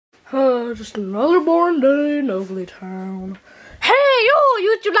Just another boring day in Ugly Town. Hey,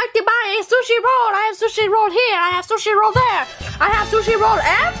 would you like to buy a sushi roll? I have sushi roll here, I have sushi roll there. I have sushi roll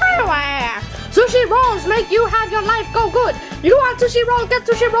everywhere. Sushi rolls make you have your life go good. You want sushi roll? Get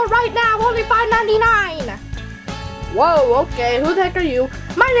sushi roll right now, only $5.99. Whoa, okay, who the heck are you?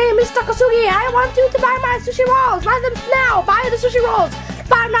 My name is Kasoogi. I want you to buy my sushi rolls. Buy them now. Buy the sushi rolls.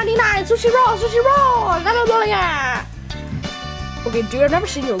 $5.99. Sushi roll, sushi roll. Yeah. Okay, dude, I've never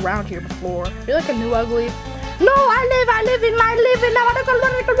seen you around here before. You're like a new ugly. No, I live in. Hey,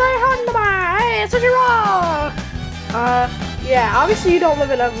 sushi roll. Yeah, obviously you don't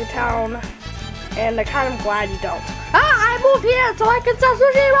live in Ugly Town, and I kind of glad you don't. I moved here so I can sell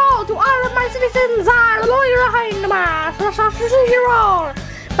sushi roll to all of my citizens. Sushi roll.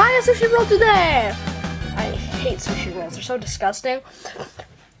 Buy a sushi roll today. I hate sushi rolls. They're so disgusting.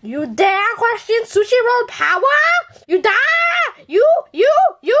 You dare question sushi roll power? You dare? You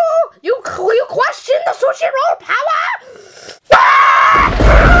question the sushi roll power?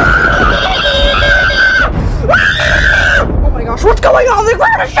 Oh my gosh, what's going on? The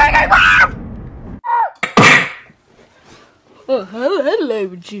ground is shaking! Oh,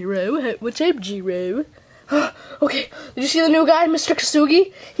 hello, Jiro. What's up, Jiro? Okay, did you see the new guy, Mr.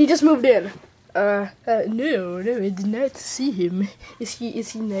 Kasoogi? He just moved in. No, I did not see him. Is he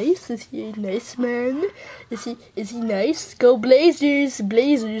nice? Is he a nice man? Is he nice? Go Blazers!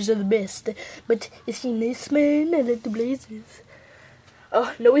 Blazers are the best. But is he a nice man? I like the Blazers.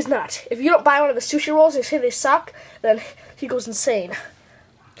 Oh, no, he's not. If you don't buy one of the sushi rolls and say they suck, then he goes insane.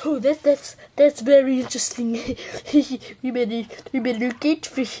 Oh, that's very interesting. we better look out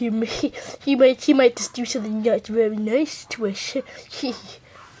for him. He might just do something not very nice to us.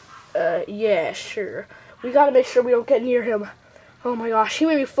 Yeah, sure. We gotta make sure we don't get near him. Oh my gosh, he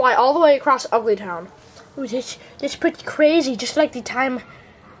made me fly all the way across Ugly Town. Ooh, that's pretty crazy, just like the time...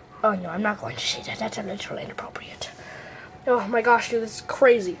 Oh no, I'm not going to say that. That's a little inappropriate. Oh my gosh, dude, this is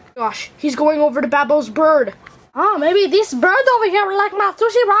crazy. Gosh, he's going over to Babo's bird. Oh, maybe this bird over here will like my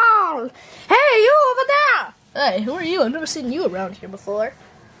sushi roll. Hey, you over there. Hey, who are you? I've never seen you around here before.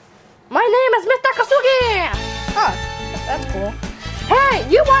 My name is Mr. Kasoogi. Oh, that's cool. Hey,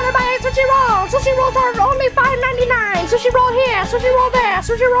 you want to buy a sushi roll? Sushi rolls are only $5.99. Sushi roll here, sushi roll there,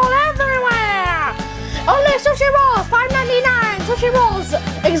 sushi roll everywhere. Only sushi rolls, $5.99. Sushi rolls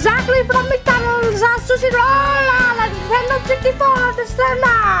exactly from McDonald's. Sushi roll, Nintendo 64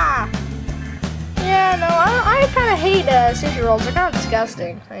 December. Yeah, no, I kind of hate sushi rolls. They're kind of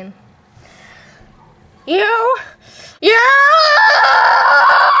disgusting. I mean, you.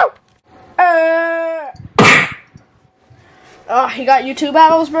 Oh, he got you too,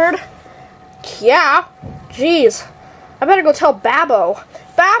 Babo's bird? Yeah. Jeez. I better go tell Babo.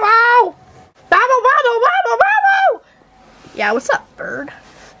 Babo! Babo! Yeah, what's up, bird?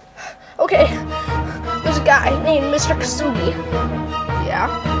 Okay. There's a guy named Mr. Kasoogi. Yeah.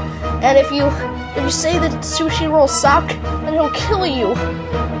 And if you say that sushi rolls suck, then he'll kill you.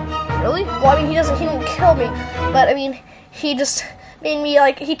 Really? Well, I mean, he didn't kill me. But, I mean, he just made me,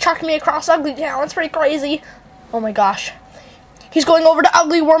 he chucked me across Ugly Town. It's pretty crazy. Oh my gosh. He's going over to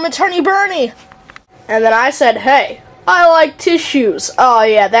Ugly Worm Attorney Bernie. And then I said, hey, I like tissues. Oh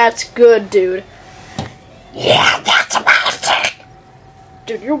yeah, that's good, dude. Yeah, that's amazing.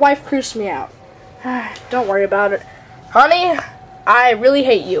 Dude, your wife creeps me out. Don't worry about it. Honey, I really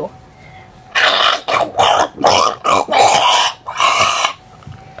hate you.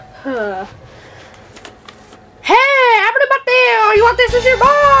 Hey, everybody, you want this sushi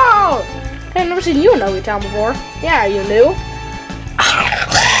roll? I've never seen you in Ugly Town before. Yeah, you knew.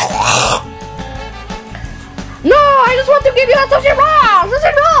 No, I just want to give you a sushi roll!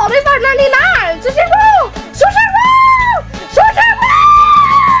 Sushi roll! They start $5.99! Sushi roll! Sushi roll! Sushi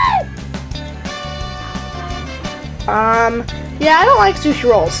roll! Yeah, I don't like sushi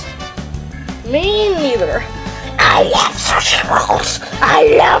rolls. Me neither. I love sushi rolls!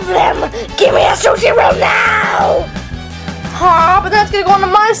 I love them! Give me a sushi roll now! But that's gonna go into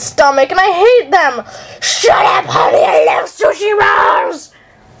my stomach and I hate them! Shut up, honey! I love sushi rolls!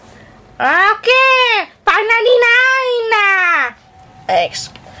 Okay! $5.99! Thanks.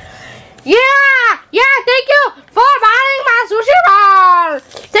 Yeah! Thank you for buying my sushi roll!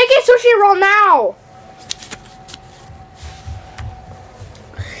 Take a sushi roll now!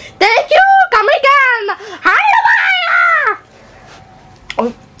 Thank you! Come again!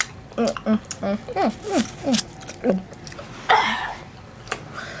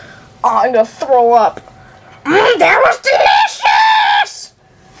 Oh, I'm gonna throw up. That was delicious!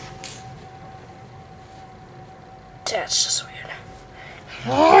 That's just weird.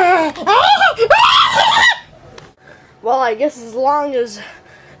 Well, I guess as long as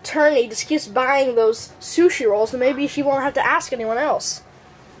attorney just keeps buying those sushi rolls, then maybe she won't have to ask anyone else.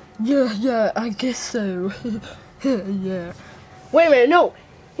 Yeah, I guess so. Yeah. Wait a minute, no.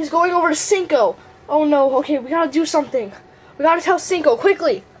 He's going over to Cinco. Oh no, okay, we gotta do something. We gotta tell Cinco,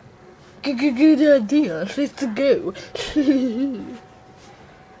 quickly. Good idea. Let's go.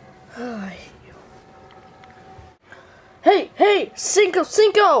 Hey,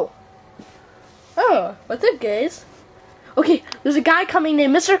 Cinco! Oh, what's up, guys? Okay, there's a guy coming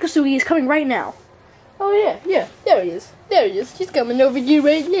named Mr. Kasoogi. He's coming right now. Oh, yeah, there he is. He's coming over here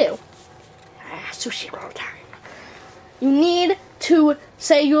right now. Sushi roll time. You need to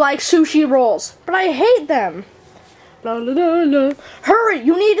say you like sushi rolls, but I hate them. La la la la. Hurry,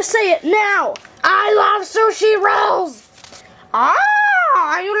 you need to say it now. I love sushi rolls.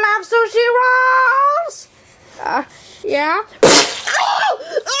 Ah, you love sushi rolls? Yeah.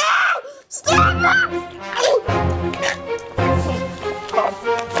 Stop that!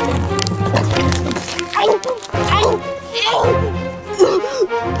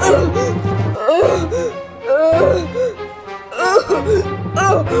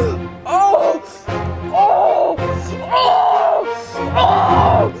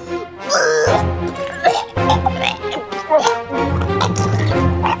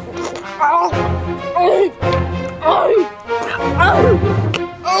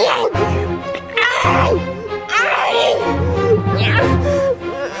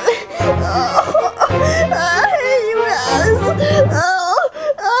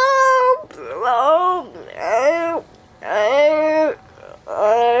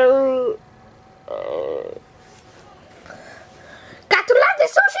 Got to love the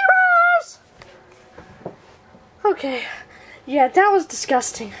sushi rolls! Okay, yeah, that was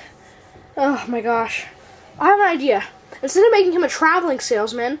disgusting. Oh my gosh. I have an idea. Instead of making him a traveling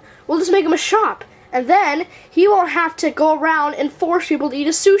salesman, we'll just make him a shop. And then he won't have to go around and force people to eat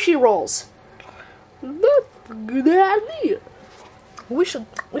his sushi rolls. That's a good idea. We should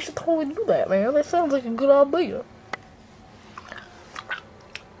totally do that, man. That sounds like a good idea.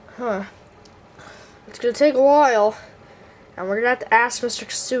 Huh. It's gonna take a while. And we're gonna have to ask Mr.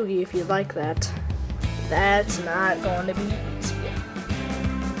 Kasoogi if you'd like that. That's not going to be